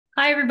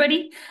Hi,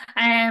 everybody.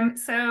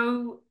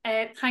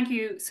 Thank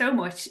you so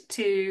much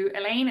to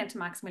Elaine and to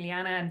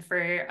Maximiliana and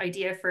for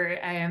idea for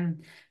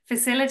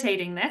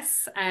facilitating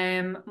this.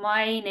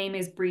 My name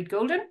is Brighid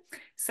Golden.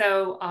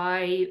 So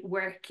I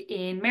work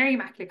in Mary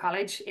Immaculate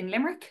College in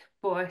Limerick,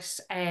 but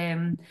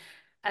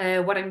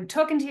what I'm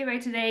talking to you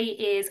about today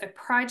is a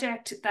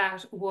project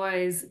that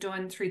was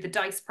done through the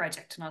DICE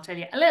project, and I'll tell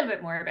you a little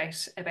bit more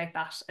about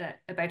that,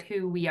 about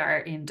who we are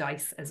in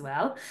DICE as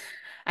well.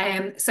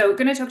 So I'm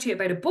going to talk to you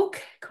about a book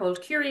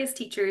called Curious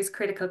Teachers,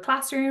 Critical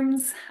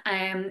Classrooms.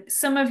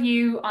 Some of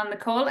you on the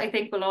call, I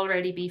think, will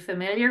already be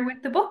familiar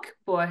with the book,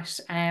 but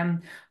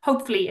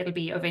hopefully it'll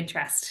be of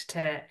interest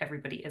to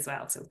everybody as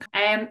well.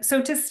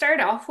 So to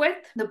start off with,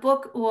 the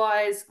book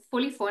was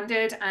fully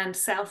funded and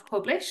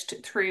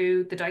self-published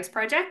through the DICE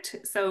project.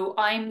 So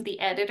I'm the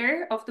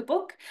editor of the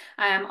book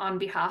on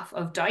behalf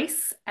of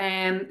DICE.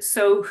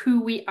 So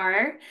who we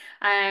are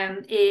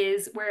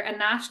is we're a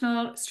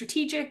national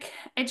strategic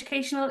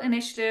educational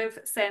initiative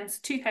since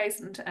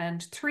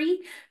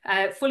 2003,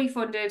 fully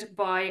funded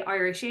by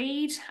Irish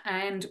Aid,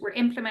 and we're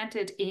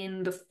implemented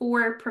in the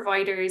 4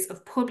 providers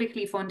of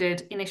publicly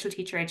funded initial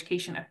teacher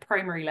education at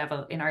primary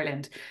level in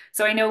Ireland.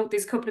 So I know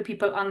there's a couple of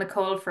people on the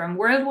call from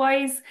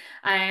Worldwise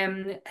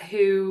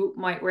who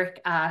might work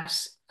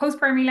at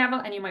post-primary level,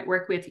 and you might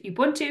work with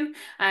Ubuntu,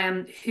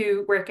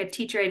 who work at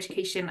teacher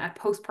education at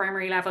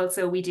post-primary level.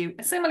 So we do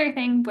a similar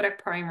thing, but at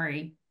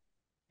primary.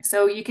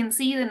 So you can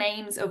see the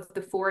names of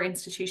the 4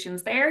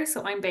 institutions there.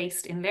 So I'm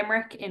based in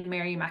Limerick in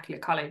Mary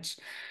Immaculate College.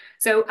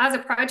 So as a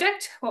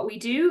project, what we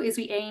do is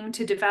we aim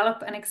to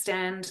develop and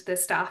extend the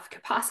staff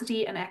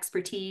capacity and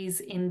expertise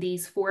in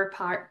these 4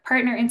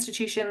 partner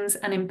institutions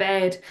and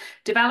embed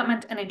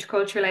development and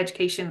intercultural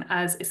education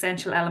as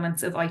essential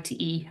elements of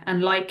ITE.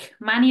 And like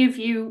many of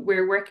you,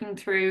 we're working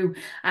through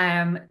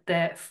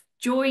the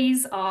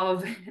joys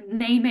of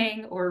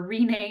naming or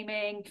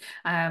renaming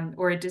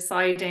or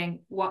deciding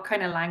what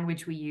kind of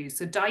language we use.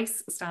 So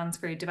DICE stands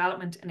for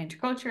Development and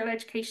Intercultural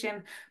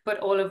Education, but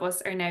all of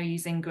us are now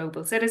using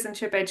Global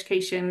Citizenship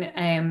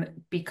Education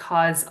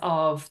because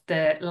of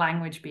the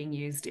language being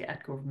used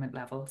at government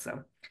level.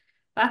 So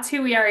that's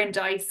who we are in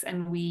DICE,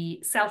 and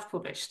we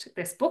self-published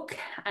this book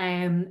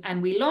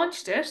and we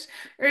launched it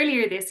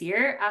earlier this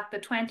year at the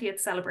 20th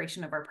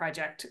celebration of our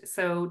project.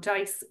 So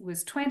DICE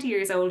was 20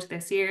 years old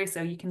this year,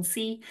 so you can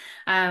see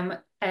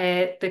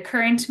the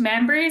current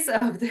members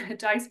of the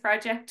DICE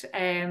project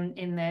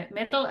in the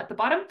middle at the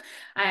bottom.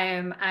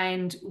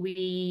 And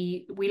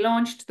we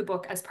launched the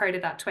book as part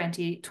of that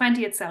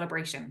 20th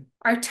celebration.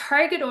 Our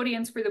target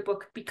audience for the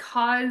book,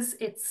 because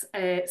it's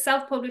a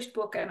self-published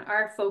book and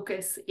our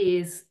focus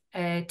is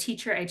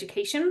teacher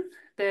education,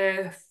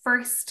 the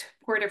first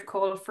port of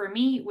call for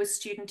me was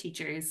student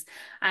teachers,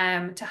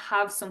 to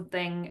have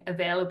something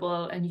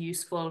available and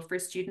useful for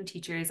student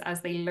teachers as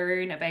they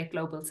learn about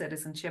global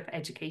citizenship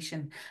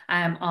education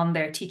on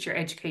their teacher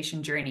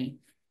education journey.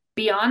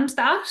 Beyond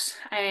that,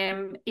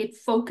 it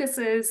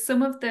focuses,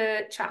 some of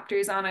the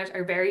chapters on it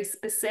are very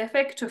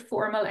specific to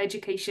formal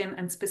education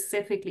and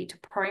specifically to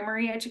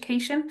primary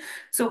education.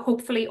 So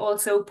hopefully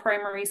also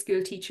primary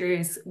school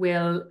teachers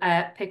will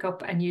pick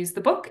up and use the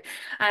book.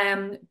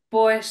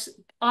 But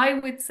I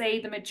would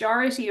say the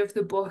majority of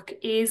the book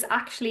is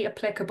actually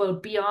applicable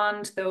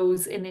beyond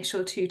those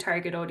initial 2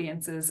 target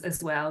audiences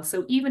as well.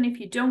 So even if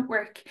you don't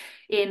work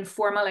in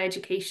formal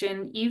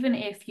education, even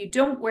if you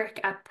don't work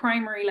at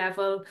primary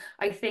level,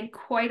 I think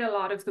quite a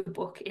lot of the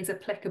book is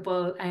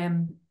applicable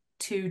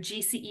to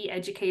GCE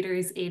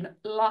educators in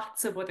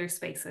lots of other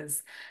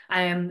spaces.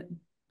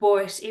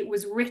 But it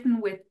was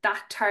written with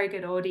that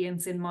target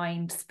audience in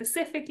mind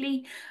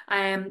specifically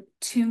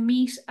to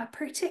meet a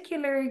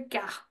particular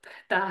gap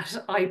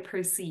that I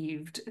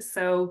perceived.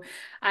 So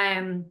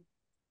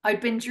I'd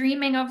been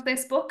dreaming of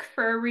this book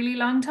for a really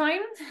long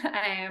time.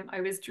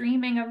 I was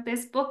dreaming of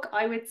this book,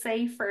 I would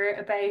say, for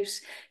about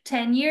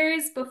 10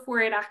 years before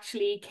it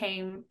actually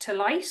came to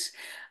light,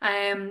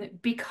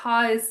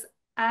 because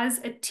as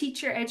a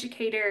teacher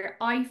educator,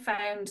 I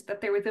found that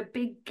there was a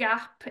big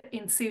gap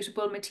in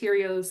suitable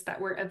materials that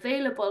were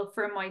available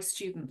for my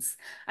students.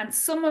 And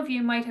some of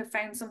you might have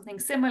found something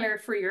similar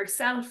for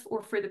yourself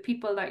or for the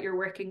people that you're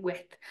working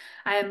with.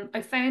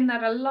 I found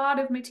that a lot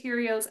of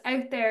materials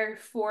out there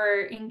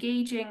for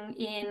engaging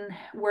in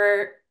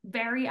were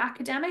very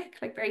academic,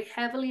 like very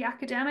heavily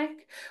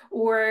academic,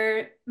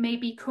 or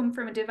maybe come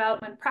from a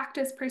development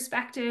practice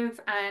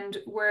perspective and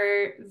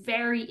were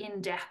very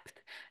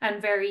in-depth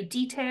and very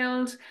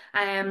detailed,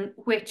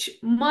 which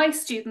my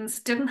students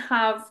didn't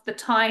have the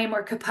time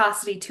or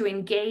capacity to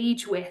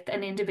engage with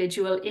an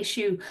individual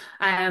issue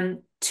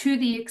to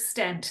the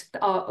extent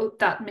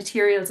that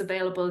materials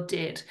available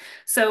did.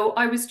 So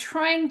I was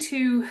trying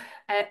to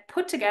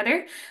put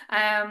together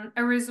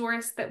a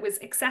resource that was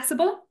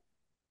accessible,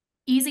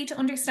 easy to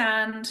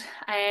understand,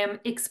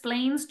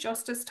 explains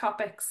justice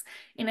topics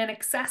in an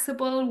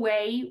accessible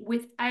way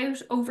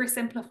without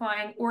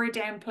oversimplifying or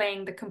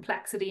downplaying the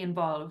complexity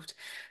involved.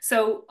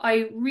 So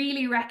I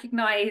really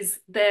recognize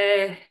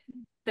the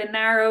the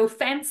narrow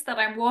fence that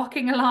I'm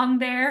walking along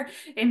there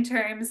in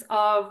terms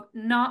of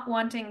not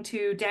wanting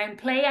to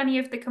downplay any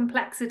of the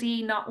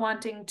complexity, not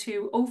wanting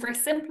to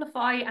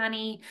oversimplify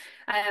any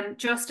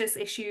justice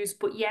issues,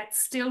 but yet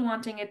still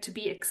wanting it to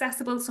be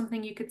accessible,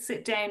 something you could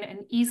sit down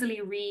and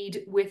easily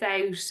read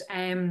without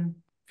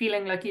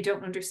feeling like you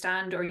don't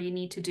understand or you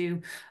need to do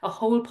a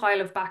whole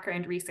pile of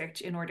background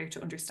research in order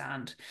to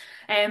understand.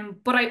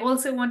 But I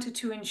also wanted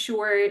to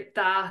ensure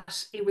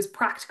that it was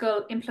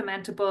practical,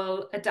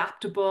 implementable,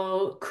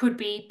 adaptable, could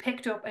be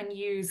picked up and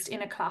used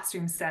in a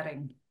classroom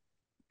setting.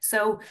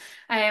 So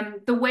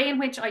the way in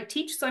which I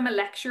teach, so I'm a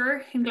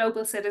lecturer in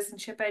global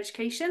citizenship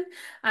education,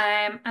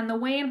 and the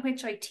way in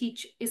which I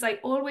teach is I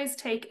always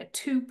take a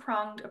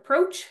two-pronged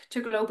approach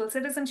to global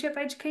citizenship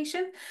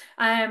education,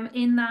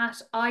 in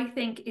that I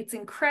think it's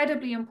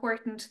incredibly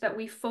important that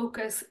we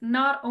focus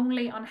not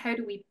only on how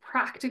do we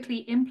practically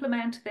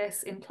implement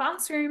this in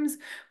classrooms,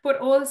 but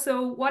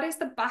also what is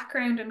the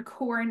background and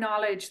core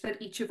knowledge that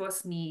each of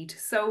us need.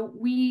 So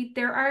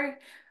there are,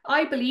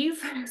 I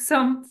believe,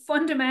 some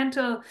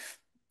fundamental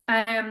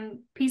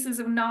pieces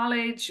of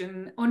knowledge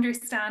and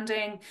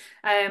understanding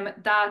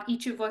that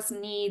each of us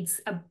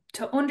needs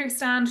to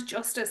understand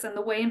justice and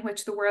the way in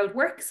which the world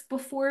works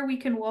before we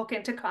can walk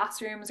into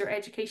classrooms or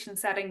education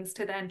settings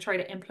to then try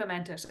to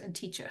implement it and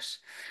teach it.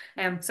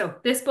 So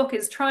this book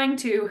is trying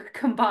to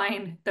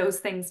combine those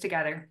things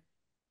together.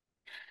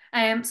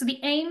 So the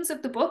aims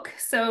of the book,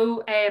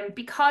 so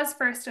because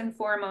first and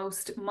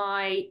foremost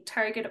my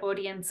target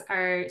audience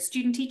are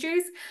student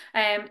teachers,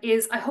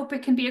 is I hope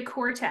it can be a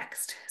core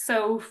text.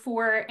 So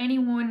for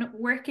anyone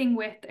working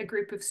with a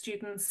group of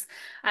students,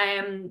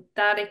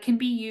 that it can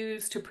be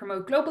used to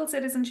promote global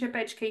citizenship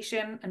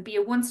education and be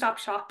a one-stop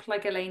shop,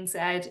 like Elaine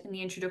said in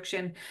the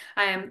introduction,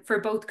 for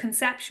both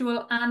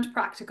conceptual and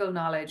practical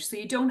knowledge. So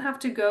you don't have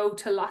to go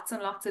to lots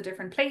and lots of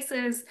different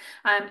places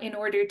in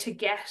order to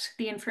get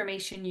the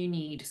information you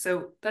need.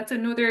 So that's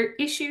another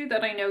issue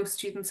that I know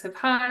students have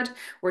had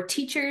or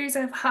teachers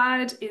have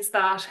had, is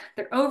that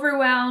they're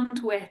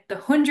overwhelmed with the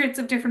hundreds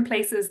of different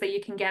places that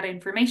you can get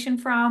information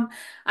from.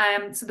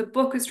 So the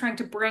book is trying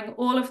to bring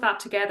all of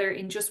that together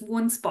in just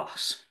one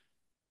spot.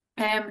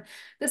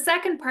 The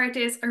second part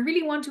is I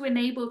really want to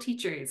enable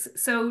teachers.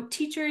 So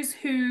teachers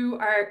who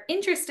are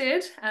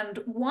interested and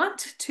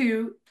want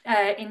to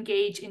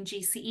engage in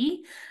GCE,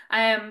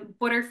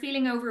 but are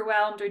feeling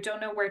overwhelmed or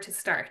don't know where to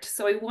start.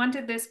 So I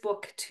wanted this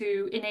book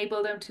to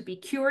enable them to be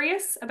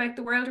curious about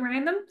the world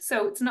around them.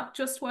 So it's not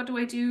just what do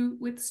I do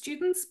with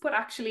students, but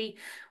actually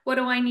what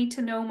do I need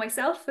to know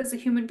myself as a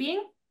human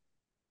being?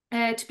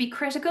 To be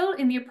critical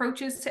in the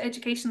approaches to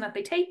education that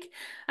they take,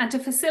 and to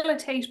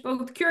facilitate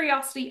both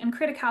curiosity and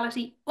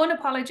criticality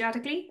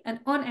unapologetically and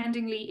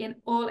unendingly in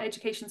all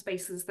education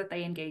spaces that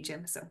they engage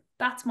in. So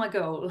that's my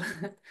goal.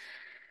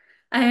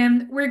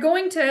 We're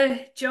going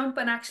to jump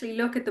and actually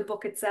look at the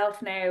book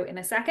itself now in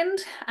a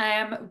second,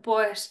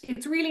 but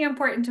it's really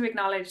important to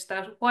acknowledge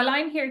that while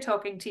I'm here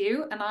talking to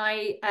you and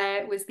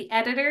I was the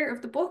editor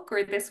of the book,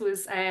 or this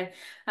was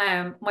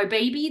my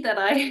baby that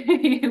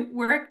I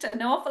worked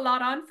an awful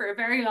lot on for a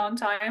very long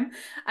time,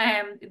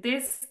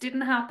 this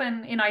didn't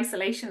happen in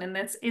isolation, and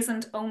this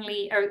isn't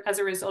only as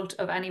a result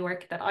of any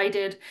work that I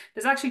did.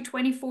 There's actually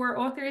 24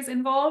 authors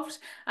involved,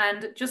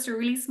 and just a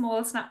really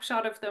small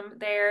snapshot of them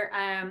there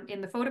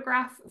in the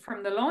photograph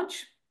from the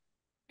launch.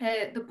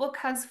 The book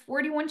has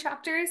 41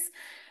 chapters.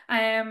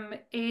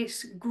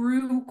 It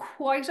grew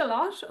quite a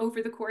lot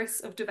over the course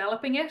of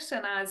developing it,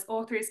 and as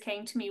authors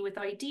came to me with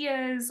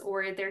ideas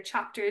or their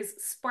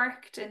chapters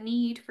sparked a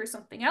need for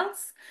something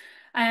else.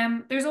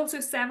 There's also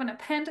 7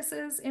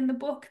 appendices in the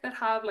book that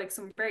have like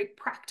some very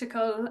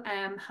practical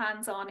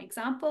hands-on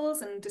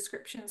examples and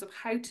descriptions of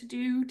how to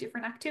do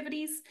different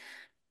activities.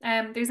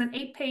 There's an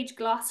 8-page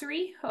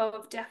glossary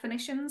of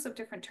definitions of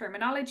different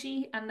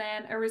terminology, and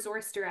then a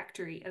resource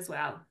directory as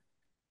well.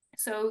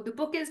 So the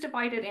book is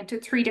divided into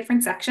 3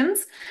 different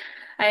sections.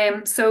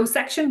 So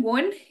section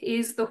 1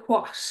 is the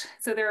what.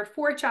 So there are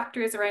 4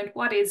 chapters around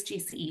what is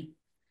GCE.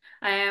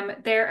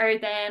 There are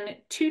then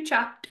 2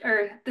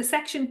 chapters, the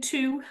section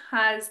 2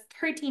 has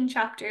 13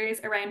 chapters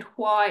around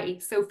why.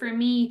 So for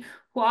me,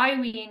 why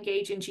we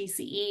engage in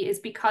GCE is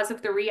because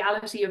of the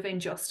reality of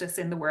injustice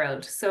in the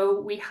world. So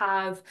we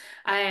have,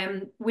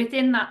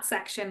 within that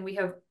section, we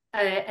have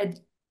a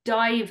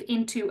dive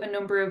into a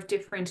number of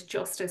different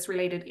justice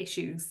related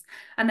issues.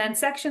 And then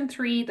section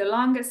 3, the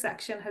longest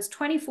section, has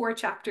 24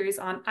 chapters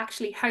on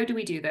actually how do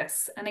we do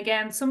this? And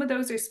again, some of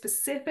those are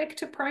specific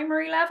to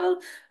primary level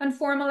and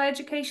formal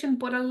education,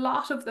 but a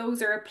lot of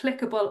those are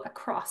applicable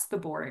across the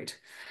board.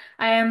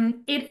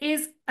 It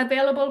is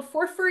available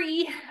for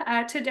free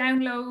to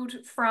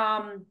download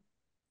from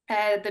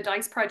the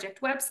DICE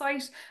Project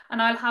website, and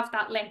I'll have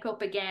that link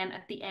up again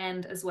at the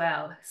end as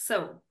well.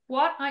 So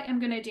what I am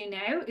going to do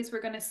now is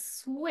we're going to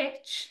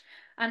switch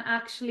and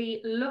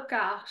actually look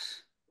at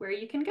where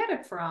you can get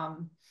it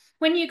from.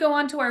 When you go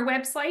onto our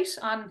website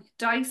on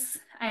DICE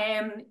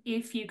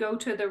if you go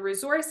to the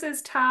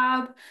resources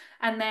tab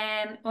and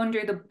then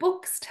under the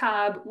books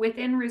tab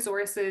within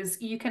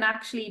resources, you can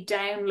actually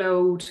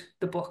download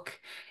the book.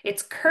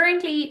 It's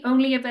currently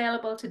only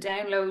available to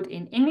download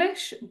in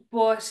English,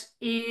 but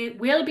it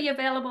will be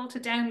available to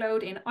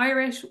download in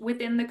Irish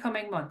within the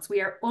coming months. We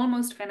are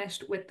almost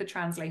finished with the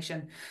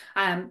translation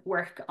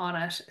work on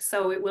it.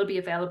 So it will be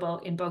available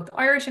in both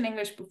Irish and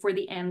English before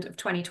the end of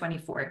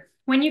 2024.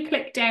 When you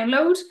click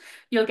download,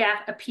 you'll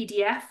get a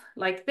PDF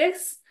like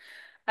this.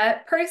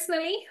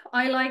 Personally,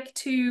 I like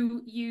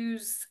to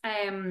use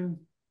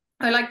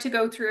I like to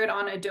go through it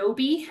on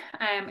Adobe.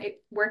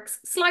 It works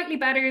slightly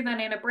better than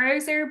in a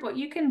browser, but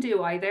you can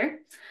do either.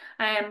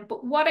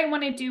 But what I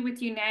want to do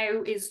with you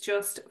now is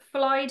just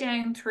fly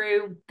down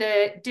through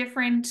the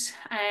different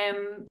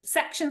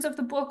sections of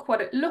the book,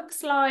 what it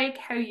looks like,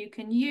 how you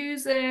can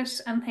use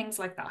it, and things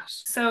like that.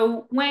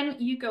 So when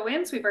you go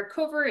in, so we have our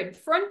cover in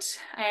front,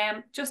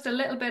 just a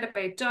little bit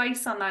about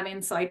DICE on that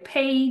inside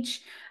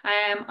page.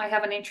 I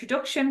have an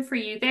introduction for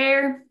you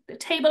there. The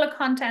table of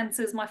contents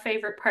is my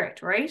favorite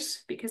part, right?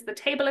 Because the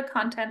table of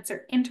contents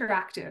are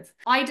interactive.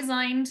 I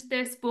designed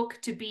this book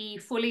to be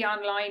fully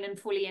online and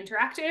fully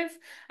interactive.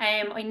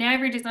 I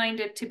never designed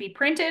it to be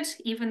printed,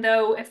 even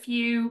though a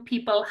few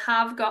people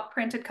have got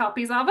printed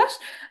copies of it.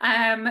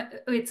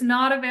 It's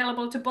not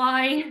available to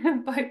buy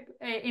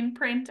in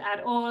print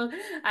at all.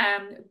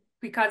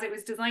 Because it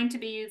was designed to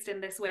be used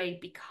in this way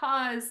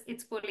because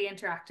it's fully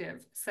interactive.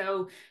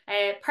 So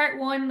part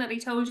one that I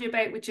told you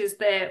about, which is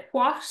the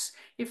what,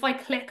 if I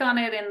click on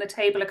it in the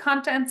table of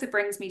contents, it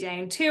brings me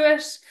down to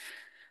it.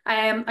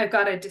 I've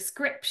got a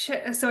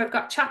description. So I've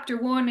got chapter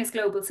 1 is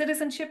Global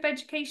Citizenship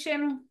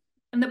Education.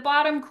 In the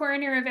bottom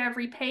corner of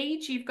every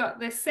page, you've got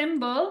this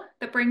symbol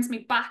that brings me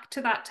back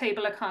to that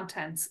table of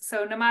contents.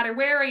 So no matter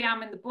where I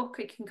am in the book,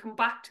 I can come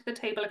back to the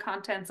table of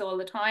contents all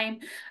the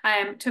time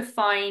to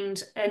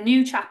find a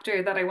new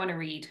chapter that I want to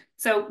read.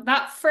 So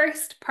that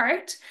first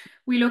part,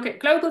 we look at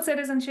global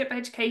citizenship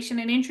education,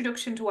 an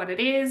introduction to what it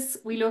is.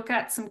 We look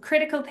at some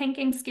critical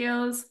thinking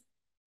skills,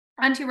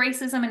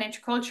 anti-racism and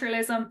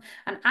interculturalism,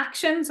 and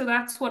action. So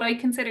that's what I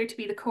consider to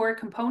be the core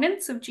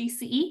components of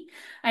GCE.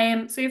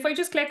 So if I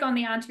just click on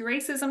the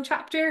anti-racism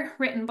chapter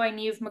written by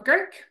Niamh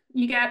McGurk,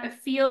 you get a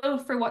feel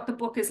for what the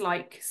book is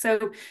like.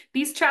 So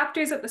these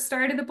chapters at the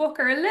start of the book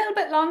are a little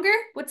bit longer,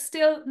 but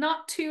still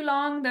not too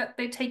long that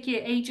they take you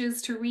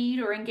ages to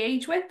read or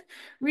engage with.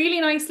 Really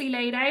nicely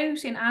laid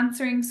out in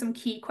answering some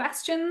key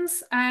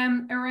questions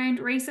around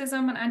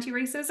racism and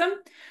anti-racism.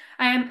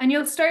 And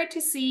you'll start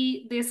to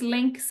see this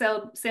link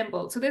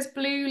symbol. So this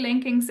blue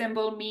linking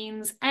symbol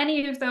means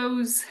any of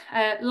those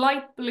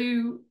light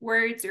blue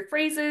words or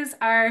phrases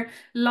are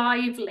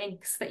live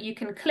links that you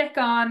can click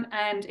on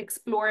and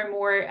explore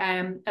more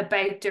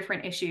about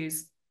different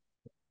issues.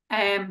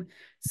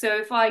 So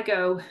if I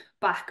go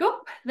back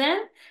up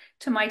then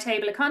to my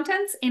table of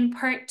contents, in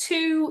part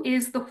 2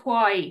 is the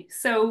why.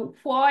 So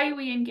why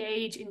we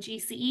engage in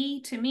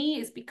GCE to me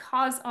is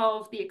because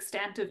of the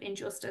extent of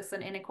injustice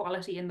and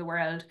inequality in the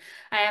world.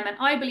 And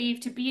I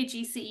believe to be a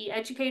GCE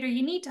educator,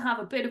 you need to have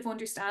a bit of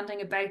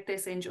understanding about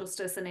this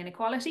injustice and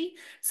inequality.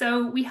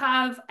 So we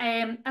have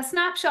a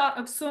snapshot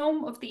of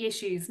some of the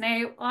issues.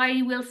 Now,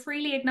 I will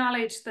freely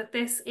acknowledge that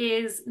this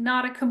is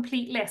not a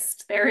complete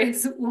list. There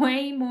is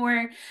way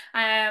more,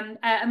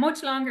 a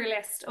much longer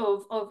list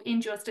of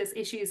injustice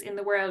issues in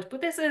the world,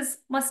 but this is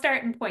my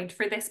starting point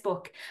for this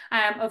book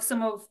of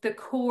some of the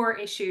core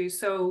issues.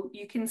 So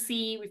you can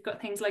see we've got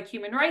things like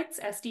human rights,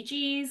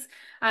 SDGs,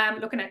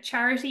 looking at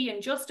charity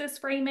and justice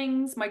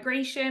framings,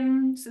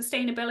 migration,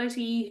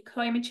 sustainability,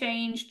 climate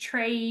change,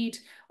 trade,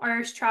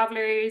 Irish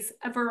travellers,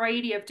 a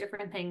variety of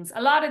different things.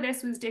 A lot of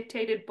this was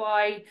dictated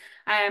by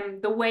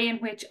the way in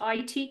which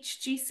I teach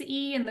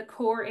GCE and the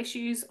core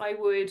issues I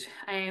would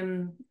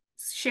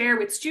share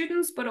with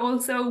students, but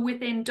also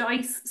within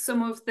DICE,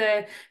 some of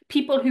the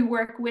people who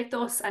work with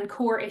us and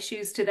core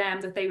issues to them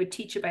that they would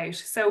teach about.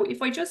 So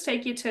if I just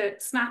take you to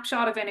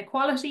snapshot of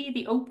inequality,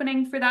 the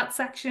opening for that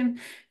section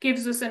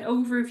gives us an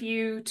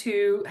overview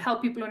to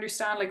help people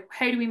understand, like,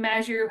 how do we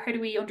measure, how do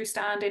we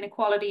understand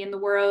inequality in the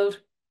world?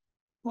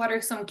 What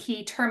are some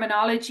key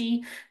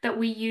terminology that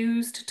we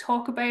use to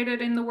talk about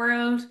it in the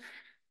world?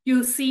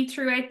 You'll see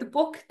throughout the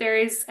book, there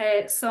is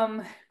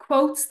some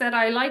quotes that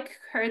I like,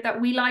 or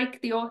that we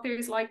like, the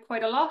authors like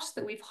quite a lot,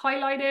 that we've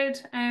highlighted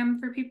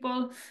for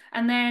people.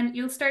 And then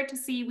you'll start to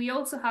see we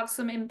also have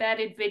some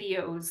embedded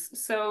videos.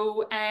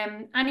 So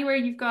anywhere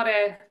you've got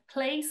a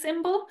play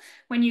symbol,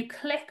 when you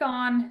click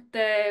on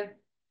the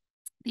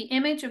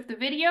image of the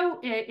video,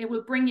 it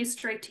will bring you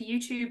straight to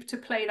YouTube to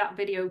play that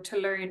video to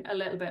learn a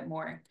little bit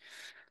more.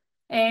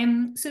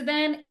 So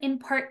then in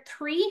part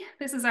 3,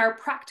 this is our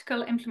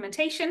practical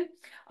implementation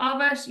of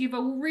it. You have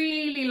a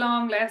really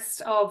long list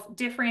of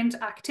different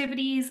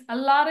activities. A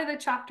lot of the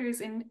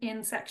chapters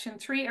in section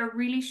 3 are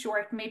really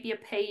short, maybe a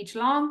page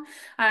long,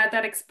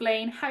 that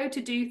explain how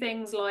to do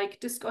things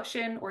like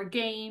discussion or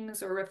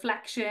games or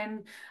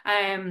reflection.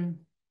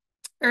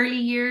 Early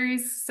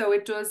years, so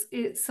it does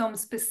some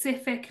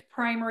specific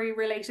primary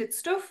related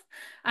stuff.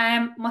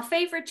 My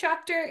favourite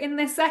chapter in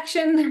this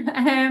section,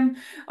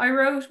 I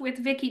wrote with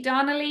Vicky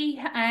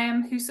Donnelly,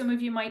 who some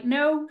of you might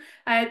know,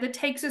 that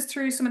takes us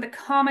through some of the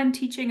common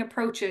teaching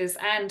approaches.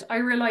 And I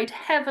relied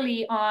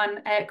heavily on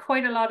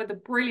quite a lot of the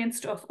brilliant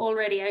stuff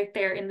already out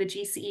there in the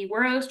GCE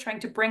world, trying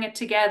to bring it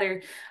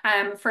together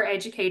for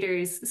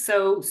educators.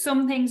 So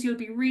some things you'll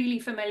be really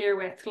familiar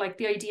with, like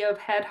the idea of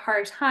head,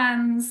 heart,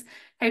 hands,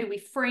 how do we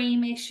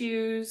frame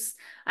issues,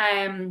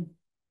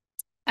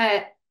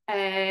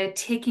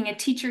 taking a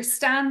teacher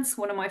stance,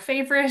 one of my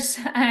favorite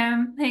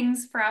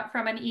things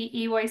from an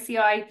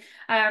EYCI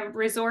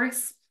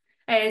resource.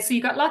 So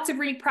you got lots of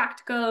really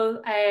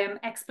practical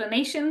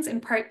explanations in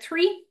part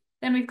 3.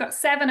 Then we've got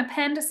 7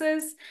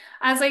 appendices.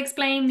 As I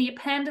explained, the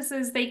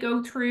appendices, they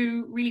go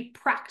through really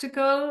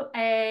practical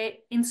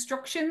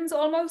instructions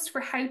almost for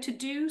how to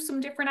do some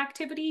different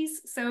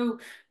activities. So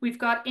we've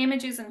got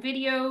images and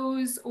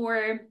videos,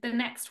 or the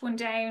next one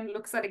down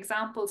looks at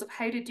examples of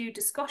how to do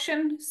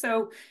discussion.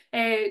 So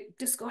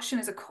discussion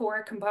is a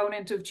core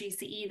component of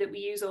GCE that we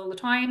use all the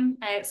time.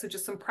 So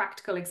just some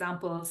practical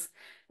examples.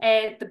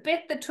 The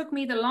bit that took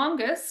me the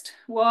longest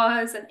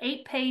was an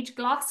 8-page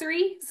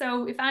glossary.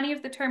 So if any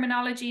of the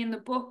terminology in the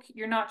book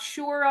you're not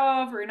sure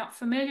of or you're not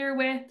familiar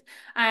with,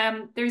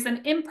 there's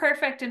an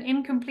imperfect and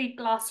incomplete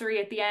glossary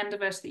at the end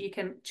of it that you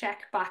can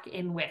check back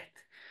in with.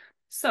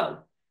 So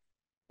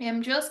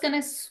I'm just going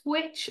to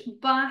switch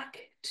back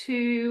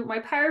to my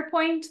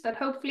PowerPoint. That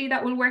hopefully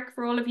that will work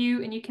for all of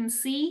you and you can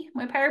see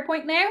my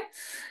PowerPoint now.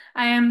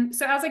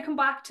 So as I come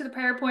back to the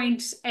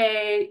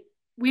PowerPoint,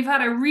 we've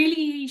had a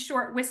really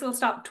short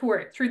whistle-stop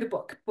tour through the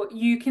book, but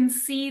you can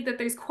see that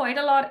there's quite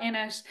a lot in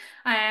it.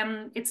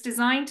 It's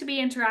designed to be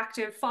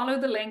interactive. Follow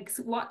the links,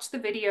 watch the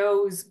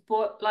videos,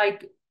 but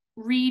like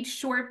read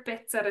short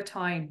bits at a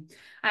time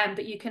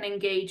that you can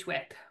engage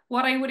with.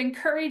 What I would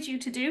encourage you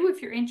to do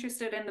if you're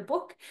interested in the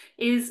book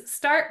is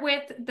start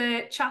with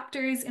the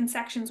chapters in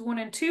sections 1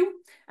 and 2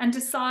 and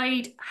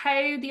decide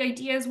how the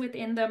ideas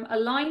within them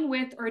align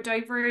with or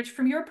diverge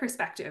from your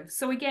perspective.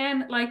 So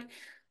again, like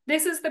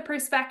this is the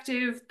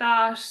perspective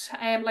that,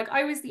 like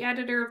I was the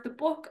editor of the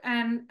book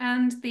and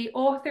the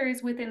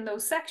authors within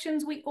those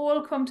sections, we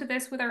all come to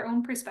this with our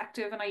own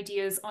perspective and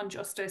ideas on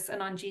justice and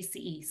on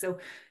GCE. So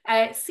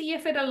see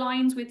if it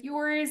aligns with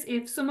yours,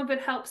 if some of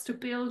it helps to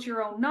build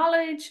your own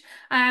knowledge,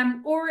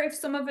 or if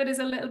some of it is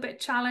a little bit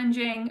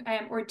challenging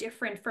or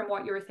different from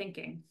what you're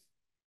thinking.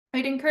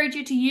 I'd encourage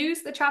you to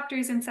use the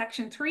chapters in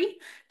section 3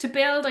 to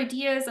build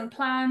ideas and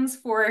plans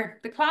for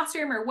the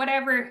classroom or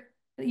whatever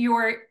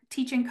your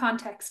teaching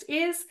context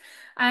is.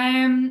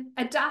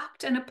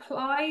 Adapt and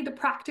apply the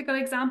practical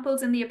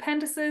examples in the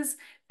appendices.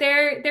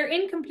 They're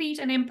incomplete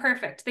and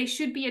imperfect. They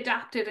should be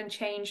adapted and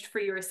changed for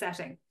your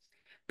setting.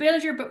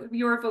 Build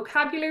your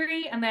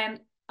vocabulary, and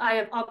then I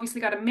have obviously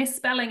got a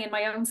misspelling in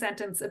my own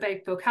sentence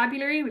about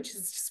vocabulary, which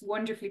is just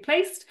wonderfully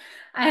placed.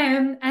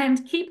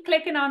 And keep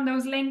clicking on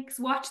those links,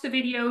 watch the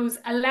videos,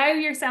 allow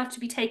yourself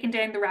to be taken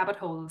down the rabbit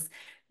holes.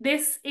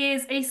 This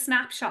is a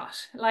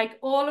snapshot. Like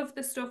all of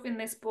the stuff in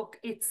this book,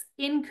 it's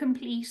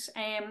incomplete,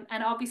 and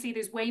obviously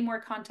there's way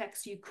more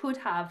context you could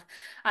have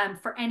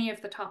for any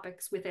of the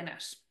topics within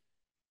it.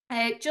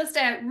 Just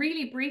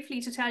really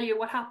briefly to tell you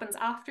what happens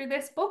after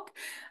this book.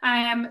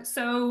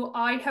 So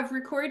I have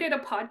recorded a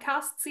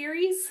podcast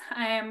series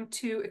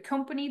to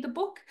accompany the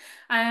book.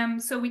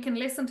 So we can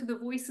listen to the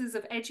voices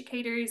of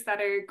educators that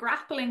are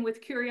grappling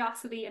with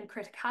curiosity and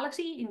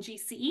criticality in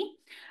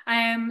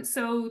GCE.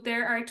 So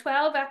there are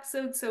 12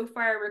 episodes so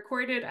far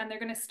recorded, and they're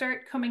going to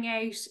start coming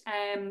out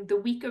the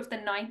week of the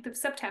 9th of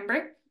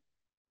September.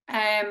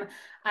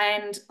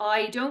 And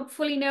I don't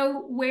fully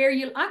know where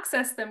you'll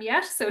access them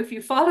yet. So if you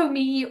follow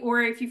me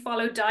or if you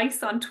follow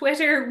Dice on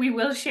Twitter, we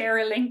will share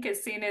a link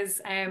as soon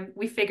as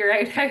we figure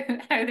out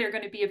how they're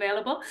going to be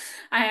available.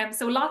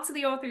 So lots of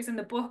the authors in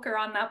the book are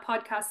on that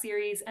podcast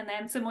series, and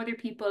then some other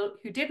people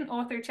who didn't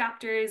author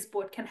chapters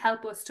but can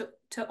help us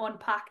to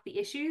unpack the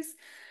issues.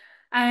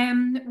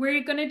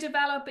 We're going to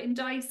develop in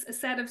DICE a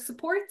set of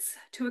supports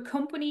to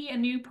accompany a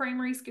new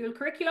primary school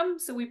curriculum.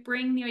 So we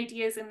bring the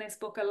ideas in this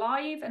book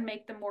alive and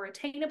make them more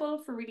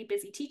attainable for really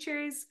busy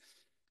teachers.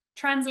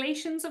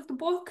 Translations of the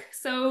book.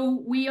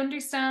 So we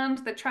understand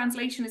that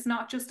translation is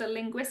not just a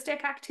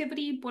linguistic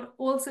activity, but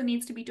also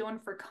needs to be done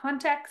for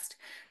context.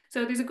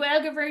 So there's a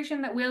Gaeilge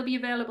version that will be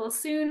available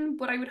soon,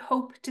 but I would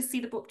hope to see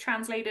the book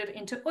translated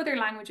into other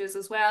languages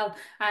as well,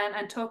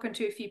 and talking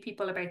to a few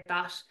people about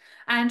that.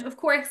 And of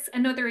course,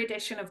 another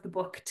edition of the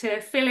book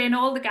to fill in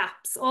all the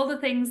gaps, all the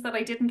things that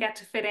I didn't get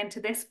to fit into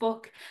this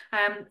book,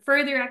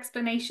 further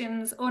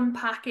explanations,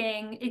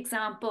 unpacking,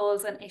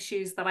 examples and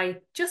issues that I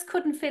just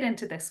couldn't fit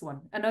into this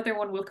one. Another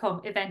one will come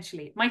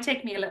eventually. It might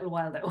take me a little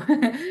while though.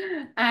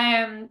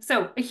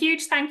 So a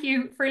huge thank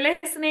you for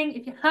listening.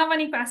 If you have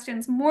any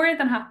questions, more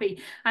than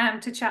happy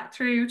to chat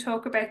through,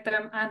 talk about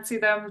them, answer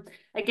them.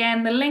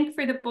 Again, the link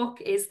for the book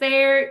is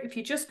there. If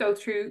you just go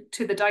through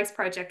to the DICE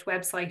Project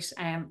website,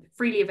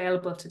 freely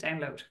available to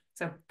download.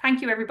 So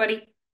thank you, everybody.